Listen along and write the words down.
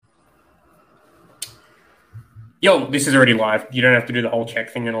Yo, this is already live. You don't have to do the whole check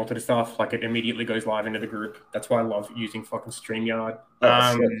thing and all that stuff. Like it immediately goes live into the group. That's why I love using fucking StreamYard.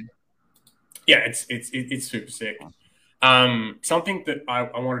 Oh, sick. Yeah, it's super sick. Something that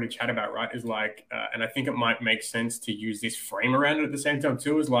I wanted to chat about, right, is like, and I think it might make sense to use this frame around it at the same time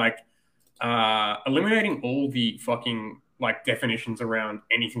too, is like eliminating all the fucking like definitions around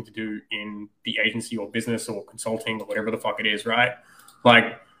anything to do in the agency or business or consulting or whatever the fuck it is, right?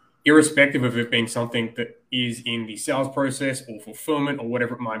 Like, irrespective of it being something that is in the sales process or fulfillment or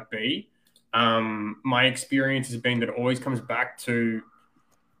whatever it might be, my experience has been that it always comes back to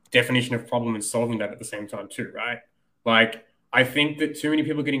definition of problem and solving that at the same time too, right? Like, I think that too many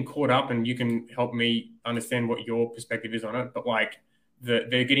people are getting caught up, and you can help me understand what your perspective is on it. But like,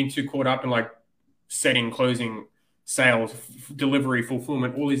 they're getting too caught up in like setting, closing, sales, delivery,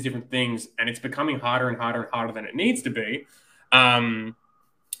 fulfillment, all these different things, and it's becoming harder and harder and harder than it needs to be.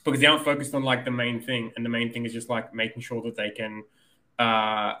 Because they aren't focused on like the main thing, and the main thing is just like making sure that they can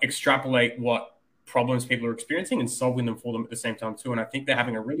extrapolate what problems people are experiencing and solving them for them at the same time too. And I think they're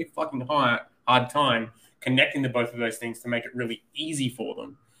having a really fucking hard time connecting the both of those things to make it really easy for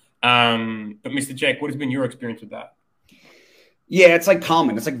them. But Mr. Jake, what has been your experience with that? Yeah, it's like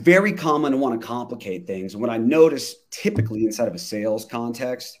common. It's like very common to want to complicate things. And what I notice typically inside of a sales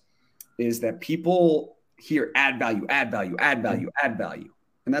context is that people hear add value, add value, add value, add value.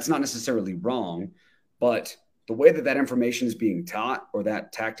 And that's not necessarily wrong, but the way that that information is being taught or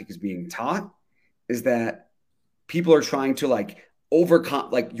that tactic is being taught is that people are trying to like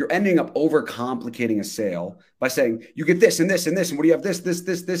you're ending up overcomplicating a sale by saying you get this and this and this and what do you have this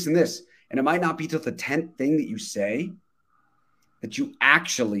and this, and it might not be till the 10th thing that you say that you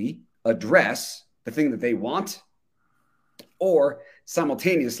actually address the thing that they want, or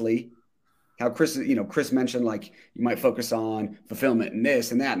simultaneously how Chris mentioned, like you might focus on fulfillment and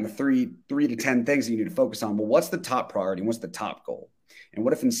this and that and the three to 10 things that you need to focus on. Well, what's the top priority and what's the top goal? And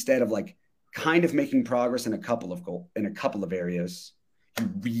what if instead of like kind of making progress in a couple of areas, you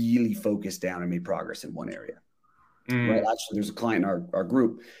really focus down and made progress in one area? Right. Actually, there's a client in our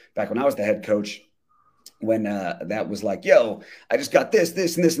group back when I was the head coach when that was like, yo, I just got this,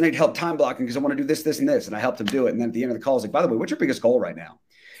 and this, and they'd help time blocking because I want to do this, this, and this. And I helped him do it. And then at the end of the call, I was like, by the way, what's your biggest goal right now?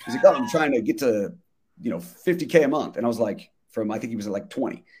 He's like, oh, I'm trying to get to, 50K a month. And I was like, I think he was at like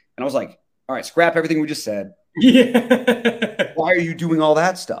 20. And I was like, all right, scrap everything we just said. Yeah. Why are you doing all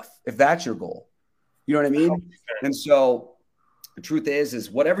that stuff if that's your goal? You know what I mean? 100%. And so the truth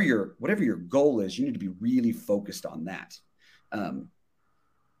is whatever your goal is, you need to be really focused on that.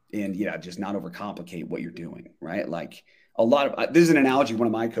 And yeah, just not overcomplicate what you're doing, right? Like this is an analogy one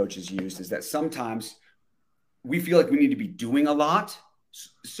of my coaches used, is that sometimes we feel like we need to be doing a lot.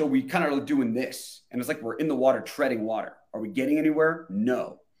 So we kind of are doing this, and it's like we're in the water, treading water. Are we getting anywhere?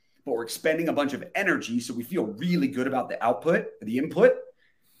 No. But we're expending a bunch of energy, so we feel really good about the output, the input,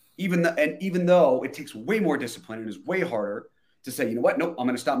 even though it takes way more discipline and is way harder to say, you know what? Nope, I'm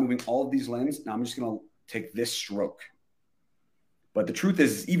going to stop moving all of these limbs. Now I'm just going to take this stroke. But the truth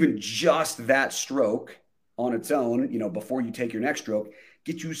is, even just that stroke on its own, before you take your next stroke,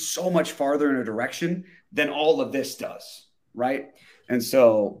 gets you so much farther in a direction than all of this does, right? And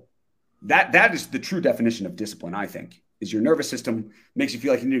so that is the true definition of discipline, I think, is your nervous system makes you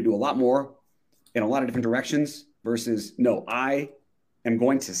feel like you need to do a lot more in a lot of different directions versus, no, I am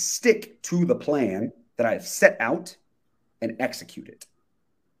going to stick to the plan that I've set out and execute it,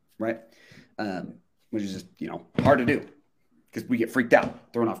 right? Which is just, hard to do because we get freaked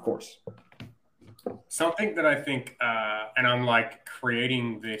out, thrown off course. Something that I think, and I'm like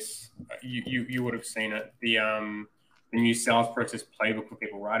creating this, you would have seen it, the new sales process playbook for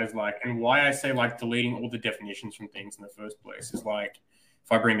people, right? Is like, and why I say like deleting all the definitions from things in the first place is like, if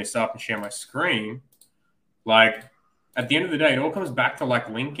I bring this up and share my screen, like at the end of the day, it all comes back to like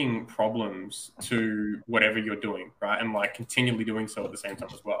linking problems to whatever you're doing, right? And like continually doing so at the same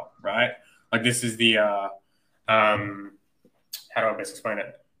time as well, right? Like this is the, how do I best explain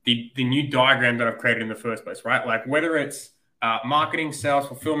it? The new diagram that I've created in the first place, right? Like whether it's marketing, sales,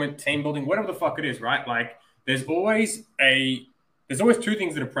 fulfillment, team building, whatever the fuck it is, right? Like there's always two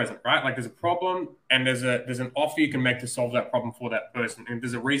things that are present, right? Like there's a problem and there's an offer you can make to solve that problem for that person. And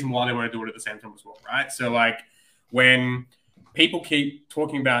there's a reason why they want to do it at the same time as well, right? So like when people keep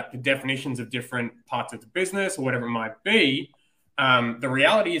talking about the definitions of different parts of the business or whatever it might be, the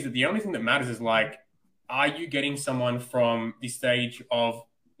reality is that the only thing that matters is like, are you getting someone from the stage of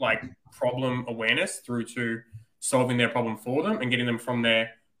like problem awareness through to solving their problem for them and getting them from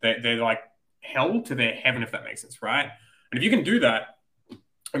their like hell to their heaven, if that makes sense, right? And if you can do that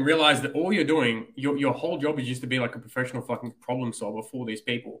and realize that all you're doing, your whole job is just to be like a professional fucking problem solver for these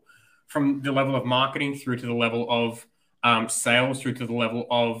people, from the level of marketing through to the level of sales, through to the level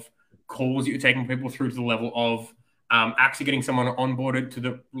of calls you're taking people, through to the level of actually getting someone onboarded, to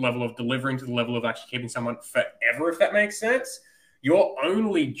the level of delivering, to the level of actually keeping someone forever, if that makes sense. Your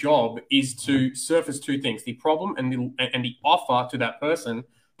only job is to surface two things: the problem and the offer to that person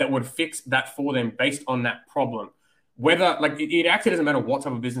that would fix that for them based on that problem. Whether like it actually doesn't matter what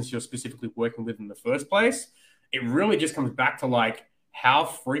type of business you're specifically working with in the first place. It really just comes back to like how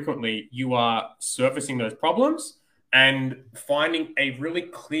frequently you are surfacing those problems and finding a really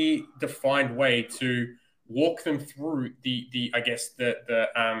clear, defined way to walk them through the I guess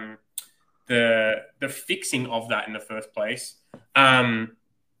the fixing of that in the first place. And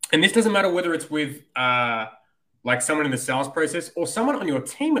this doesn't matter whether it's with like someone in the sales process or someone on your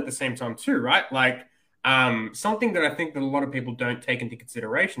team at the same time too, right? Like something that I think that a lot of people don't take into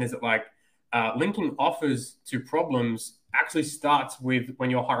consideration is that like linking offers to problems actually starts with when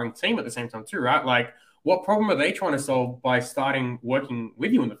you're hiring a team at the same time too, right? Like what problem are they trying to solve by starting working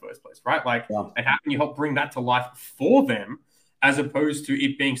with you in the first place, right? Like, Yeah. and how can you help bring that to life for them, as opposed to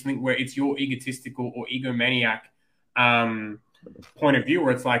it being something where it's your egotistical or egomaniac point of view,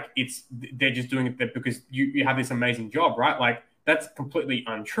 where it's like they're just doing it because you have this amazing job, right? Like that's completely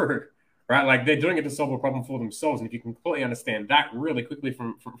untrue, right? Like they're doing it to solve a problem for themselves, and if you can completely understand that really quickly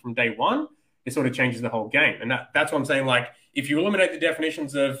from day one, it sort of changes the whole game. And that's what I'm saying. Like if you eliminate the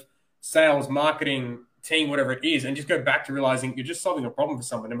definitions of sales, marketing, team, whatever it is, and just go back to realizing you're just solving a problem for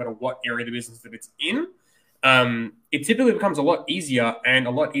someone, no matter what area of the business that it's in, it typically becomes a lot easier and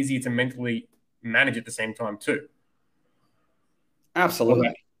a lot easier to mentally manage at the same time too.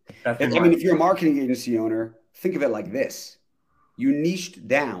 Absolutely. That's I mean, if you're a marketing agency owner, think of it like this. You niched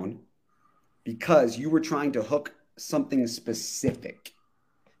down because you were trying to hook something specific.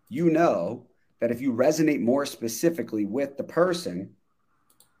 You know that if you resonate more specifically with the person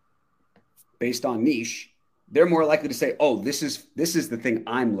based on niche, they're more likely to say, oh, this is the thing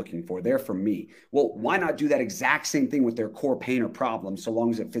I'm looking for. They're for me. Well, why not do that exact same thing with their core pain or problem, so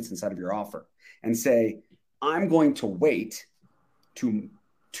long as it fits inside of your offer, and say, I'm going to wait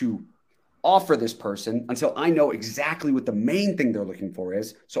to offer this person until I know exactly what the main thing they're looking for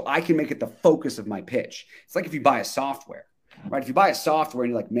is, so I can make it the focus of my pitch. It's like if you buy a software, right? If you buy a software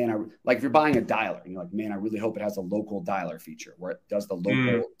and you're like, man, like if you're buying a dialer and you're like, man, I really hope it has a local dialer feature where it does the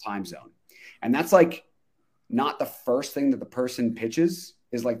local time zone. And that's like not the first thing that the person pitches,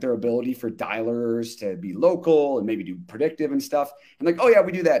 is like their ability for dialers to be local and maybe do predictive and stuff. And like, oh yeah,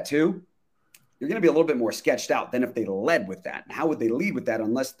 we do that too. You're going to be a little bit more sketched out than if they led with that. And how would they lead with that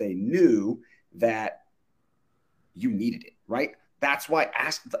unless they knew that you needed it, right? That's why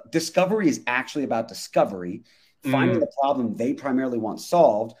discovery is actually about discovery, finding the problem they primarily want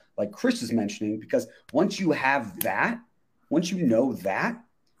solved, like Chris is mentioning, because once you have that, once you know that,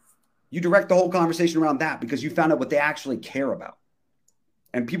 you direct the whole conversation around that because you found out what they actually care about.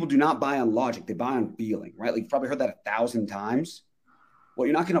 And people do not buy on logic. They buy on feeling, right? Like you've probably heard that 1,000 times. Well,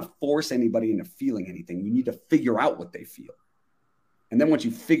 you're not going to force anybody into feeling anything. You need to figure out what they feel. And then once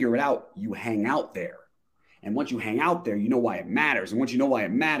you figure it out, you hang out there. And once you hang out there, you know why it matters. And once you know why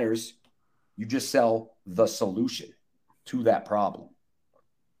it matters, you just sell the solution to that problem.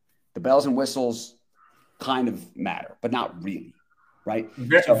 The bells and whistles kind of matter, but not really, right?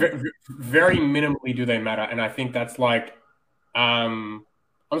 Very minimally do they matter. And I think that's like, I'm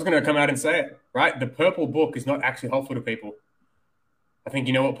just going to come out and say it, right? The purple book is not actually helpful to people. I think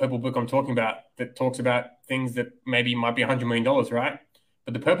you know what purple book I'm talking about, that talks about things that maybe might be $100 million, right?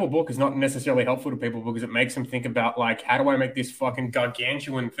 But the purple book is not necessarily helpful to people because it makes them think about like, how do I make this fucking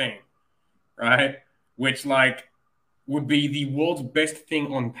gargantuan thing, right? Which like would be the world's best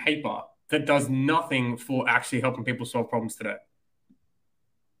thing on paper that does nothing for actually helping people solve problems today.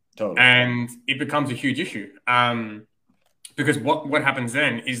 Totally. And it becomes a huge issue. Because what happens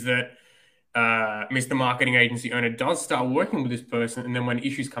then is that Mr. Marketing Agency owner does start working with this person, and then when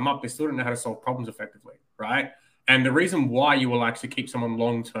issues come up, they still don't know how to solve problems effectively, right? And the reason why you will actually keep someone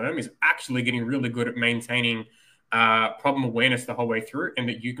long term is actually getting really good at maintaining problem awareness the whole way through, and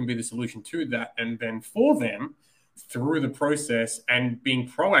that you can be the solution to that, and then for them through the process and being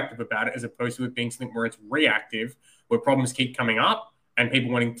proactive about it, as opposed to it being something where it's reactive, where problems keep coming up and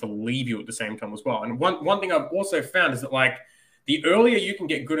people wanting to leave you at the same time as well. And one thing I've also found is that like the earlier you can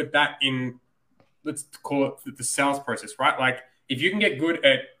get good at that in, let's call it the sales process, right? Like if you can get good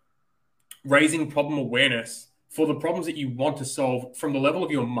at raising problem awareness for the problems that you want to solve from the level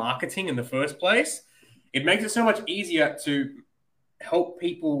of your marketing in the first place, it makes it so much easier to help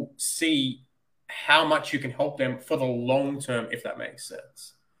people see how much you can help them for the long term, if that makes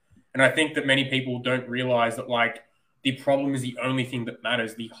sense. And I think that many people don't realize that like the problem is the only thing that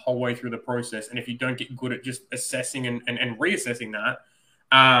matters the whole way through the process. And if you don't get good at just assessing and reassessing that,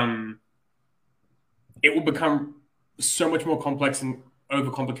 it will become so much more complex and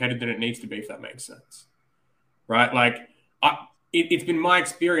overcomplicated than it needs to be, if that makes sense. Right? Like, it's been my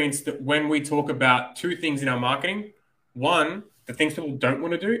experience that when we talk about two things in our marketing, one, the things people don't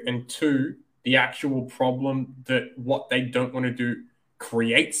want to do, and two, the actual problem that what they don't want to do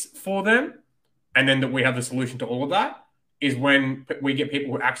creates for them, and then that we have the solution to all of that, is when we get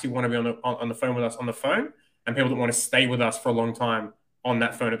people who actually want to be on the phone with us on the phone, and people that want to stay with us for a long time on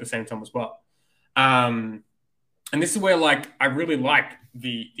that phone at the same time as well. And this is where, like, I really like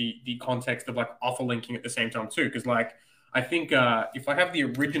the context of like offer linking at the same time too, because like I think if I have the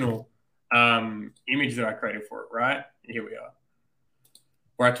original image that I created for it, right here we are,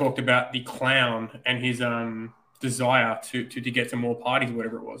 where I talked about the clown and his desire to get to more parties, or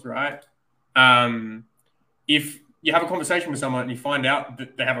whatever it was, right? If you have a conversation with someone and you find out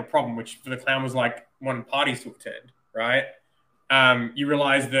that they have a problem, which for the clown was like wanting parties to attend, right? You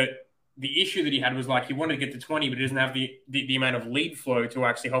realize that the issue that he had was like he wanted to get to 20, but he doesn't have the amount of lead flow to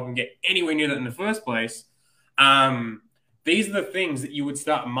actually help him get anywhere near that in the first place. These are the things that you would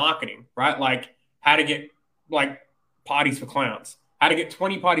start marketing, right? Like how to get like parties for clowns, how to get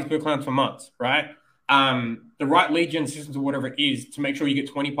 20 parties per clown for months, right? The right lead gen systems or whatever it is to make sure you get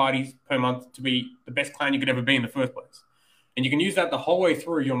 20 parties per month to be the best clown you could ever be in the first place. And you can use that the whole way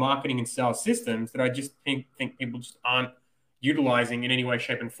through your marketing and sales systems that I just think people just aren't utilizing in any way,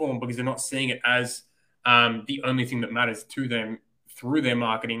 shape, and form, because they're not seeing it as the only thing that matters to them through their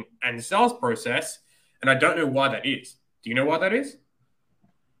marketing and sales process. And I don't know why that is. Do you know why that is?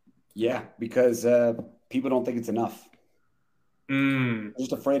 Yeah, because people don't think it's enough. They're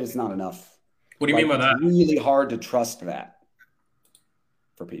just afraid it's not enough. What do you mean by that? It's really hard to trust that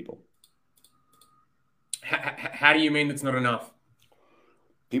for people. How do you mean it's not enough?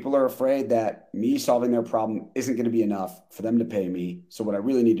 People are afraid that me solving their problem isn't going to be enough for them to pay me. So what I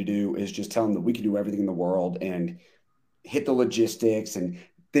really need to do is just tell them that we can do everything in the world and hit the logistics and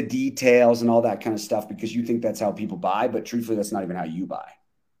the details and all that kind of stuff, because you think that's how people buy. But truthfully, that's not even how you buy.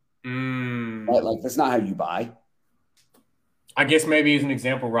 Right? Like, that's not how you buy. I guess maybe as an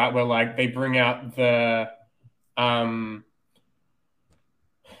example, right, where like they bring out the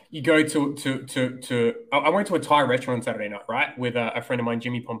you go to I went to a Thai restaurant Saturday night, right, with a friend of mine,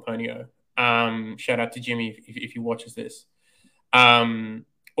 Jimmy Pomponio. Shout out to Jimmy if he watches this.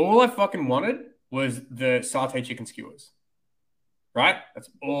 All I fucking wanted was the satay chicken skewers, right? That's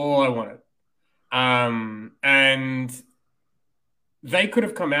all I wanted. And they could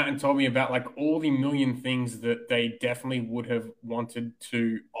have come out and told me about like all the million things that they definitely would have wanted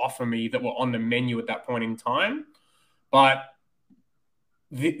to offer me that were on the menu at that point in time. But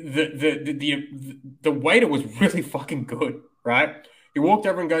the waiter was really fucking good, right? He walked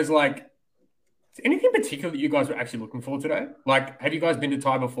over and goes like, is there anything particular that you guys were actually looking for today? Like, have you guys been to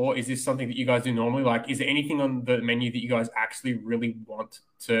Thai before? Is this something that you guys do normally? Like, is there anything on the menu that you guys actually really want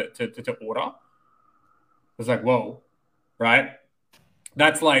to order? I was like, whoa, right?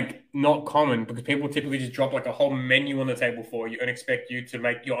 That's like not common, because people typically just drop like a whole menu on the table for you and expect you to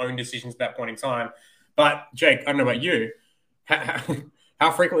make your own decisions at that point in time. But Jake, I don't know about you.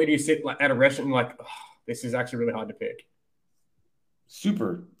 How frequently do you sit like, at a restaurant and like, oh, this is actually really hard to pick?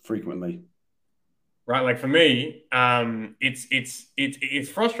 Super frequently. Right. Like for me, it's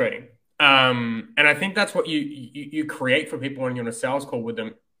frustrating. And I think that's what you create for people when you're on a sales call with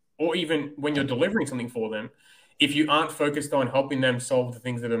them, or even when you're delivering something for them. If you aren't focused on helping them solve the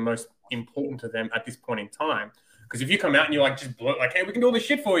things that are most important to them at this point in time. Because if you come out and you're like, just blow, like, hey, we can do all this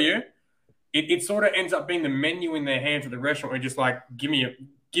shit for you, it sort of ends up being the menu in their hands at the restaurant. Where just like, give me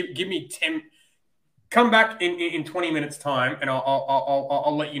 10, come back in 20 minutes time, and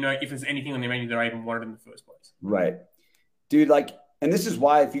I'll let you know if there's anything on the menu that I even wanted in the first place. Right, dude. Like, and this is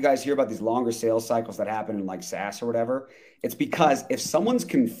why if you guys hear about these longer sales cycles that happen in like SaaS or whatever, it's because if someone's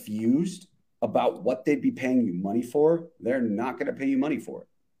confused about what they'd be paying you money for, they're not going to pay you money for it.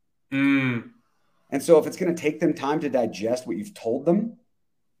 And so if it's going to take them time to digest what you've told them,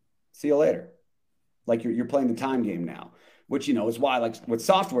 see you later. Like you're playing the time game now, which, you know, is why like with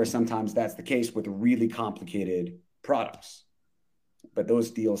software, sometimes that's the case with really complicated products, but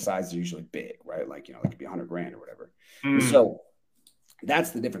those deal sizes are usually big, right? Like, you know, it could be 100 grand or whatever. So that's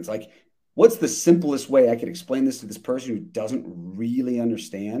the difference. Like, what's the simplest way I could explain this to this person who doesn't really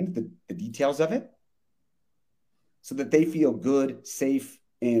understand the details of it so that they feel good, safe,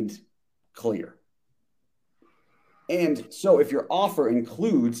 and clear? And so if your offer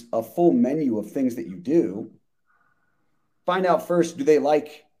includes a full menu of things that you do, find out first, do they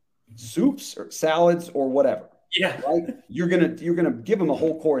like soups or salads or whatever? Yeah. right? You're gonna give them a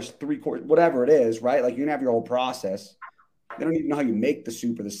whole course, 3 course, whatever it is, right? Like you're gonna have your whole process. They don't even know how you make the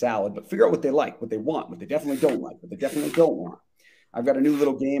soup or the salad, but figure out what they like, what they want, what they definitely don't like, what they definitely don't want. I've got a new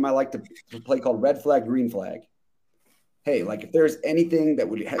little game I like to play called Red Flag, Green Flag. Hey, like if there's anything that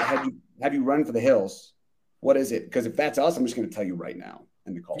would have you run for the hills, what is it? Because if that's us, I'm just going to tell you right now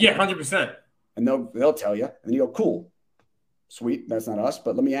in the call. Yeah, 100%. And they'll tell you, and you go, cool, sweet, that's not us.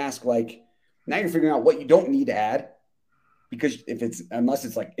 But let me ask, like, now you're figuring out what you don't need to add, because unless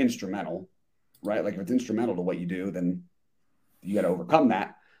it's like instrumental, right? Like if it's instrumental to what you do, then you got to overcome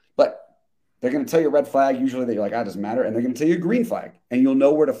that. But they're going to tell you a red flag usually that you're like, it doesn't matter. And they're going to tell you a green flag, and you'll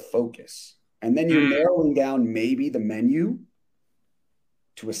know where to focus. And then you're narrowing down maybe the menu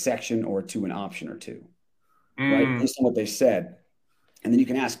to a section or to an option or two, right? Based on what they said. And then you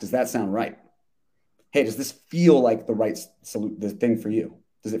can ask, does that sound right? Hey, does this feel like the thing for you?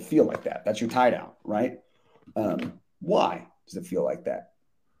 Does it feel like that? That's your tie down, right? Why does it feel like that?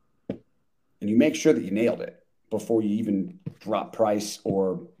 And you make sure that you nailed it before you even drop price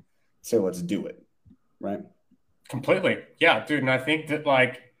or say, let's do it, right? Completely. Yeah, dude. And I think that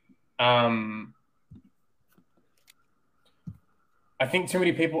I think too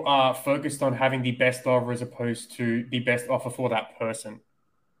many people are focused on having the best offer as opposed to the best offer for that person,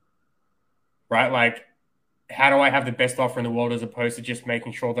 right? Like, how do I have the best offer in the world as opposed to just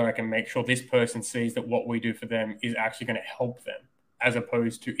making sure that I can make sure this person sees that what we do for them is actually going to help them, as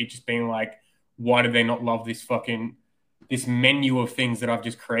opposed to it just being like, why do they not love this menu of things that I've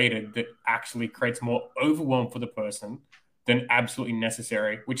just created that actually creates more overwhelm for the person than absolutely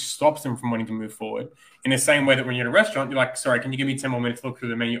necessary, which stops them from wanting to move forward. In the same way that when you're at a restaurant, you're like, sorry, can you give me 10 more minutes to look through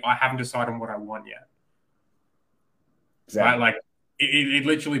the menu? I haven't decided on what I want yet. Exactly. Right? Like it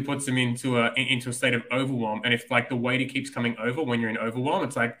literally puts them into a state of overwhelm. And if like the waiter keeps coming over when you're in overwhelm,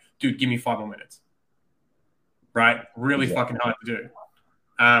 it's like, dude, give me 5 more minutes. Right? Really fucking hard to do.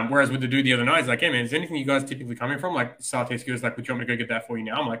 Whereas with the dude the other night, he's like, hey man, is anything you guys typically coming from? Like satay skewers, like, would you want me to go get that for you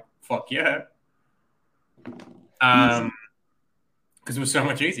now? I'm like, fuck yeah. Because it was so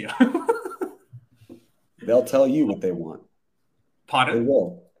much easier. They'll tell you what they want. Pardon? They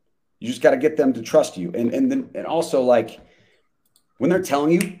will. You just got to get them to trust you. And also, like, when they're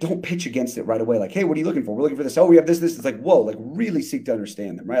telling you, don't pitch against it right away. Like, hey, what are you looking for? We're looking for this. Oh, we have this. It's like, whoa, like really seek to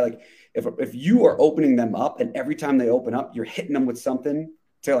understand them, right? Like if you are opening them up and every time they open up, you're hitting them with something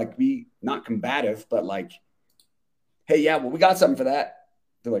to like be not combative, but like, hey, yeah, well, we got something for that.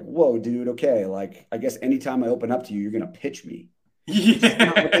 They're like, whoa, dude, okay. Like, I guess anytime I open up to you, you're going to pitch me. Yeah. That's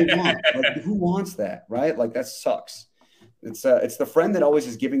not what they want. Like, who wants that, right? Like, that sucks. It's the friend that always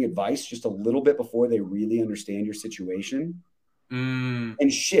is giving advice just a little bit before they really understand your situation.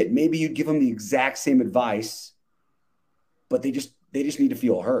 And shit, maybe you'd give them the exact same advice, but they just need to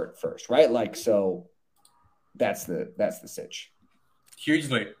feel heard first, right? Like, so that's the sitch.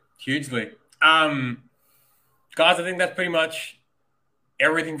 Hugely. Guys, I think that's pretty much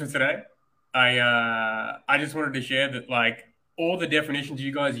everything for today. I just wanted to share that like all the definitions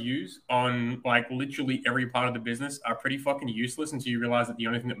you guys use on like literally every part of the business are pretty fucking useless until you realize that the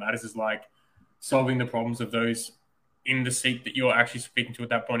only thing that matters is like solving the problems of those in the seat that you're actually speaking to at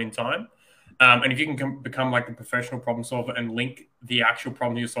that point in time. And if you can become like the professional problem solver and link the actual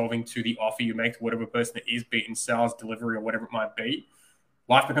problem you're solving to the offer you make to whatever person it is, be it in sales, delivery, or whatever it might be,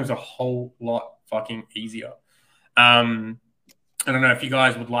 life becomes a whole lot fucking easier. I don't know if you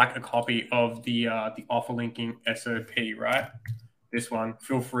guys would like a copy of the offer linking SOP, right? This one,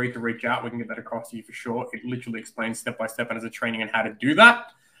 feel free to reach out. We can get that across to you for sure. It literally explains step by step and as a training on how to do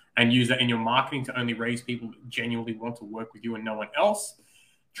that and use that in your marketing to only raise people that genuinely want to work with you and no one else.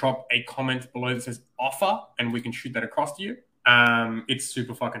 Drop a comment below that says offer and we can shoot that across to you. It's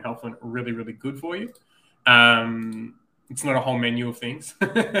super fucking helpful and really, really good for you. It's not a whole menu of things.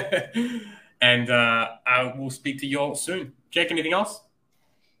 And I will speak to you all soon. Jake, anything else?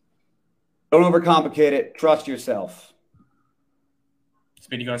 Don't overcomplicate it. Trust yourself.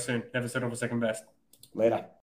 Speak to you guys soon. Never settle for second best. Later.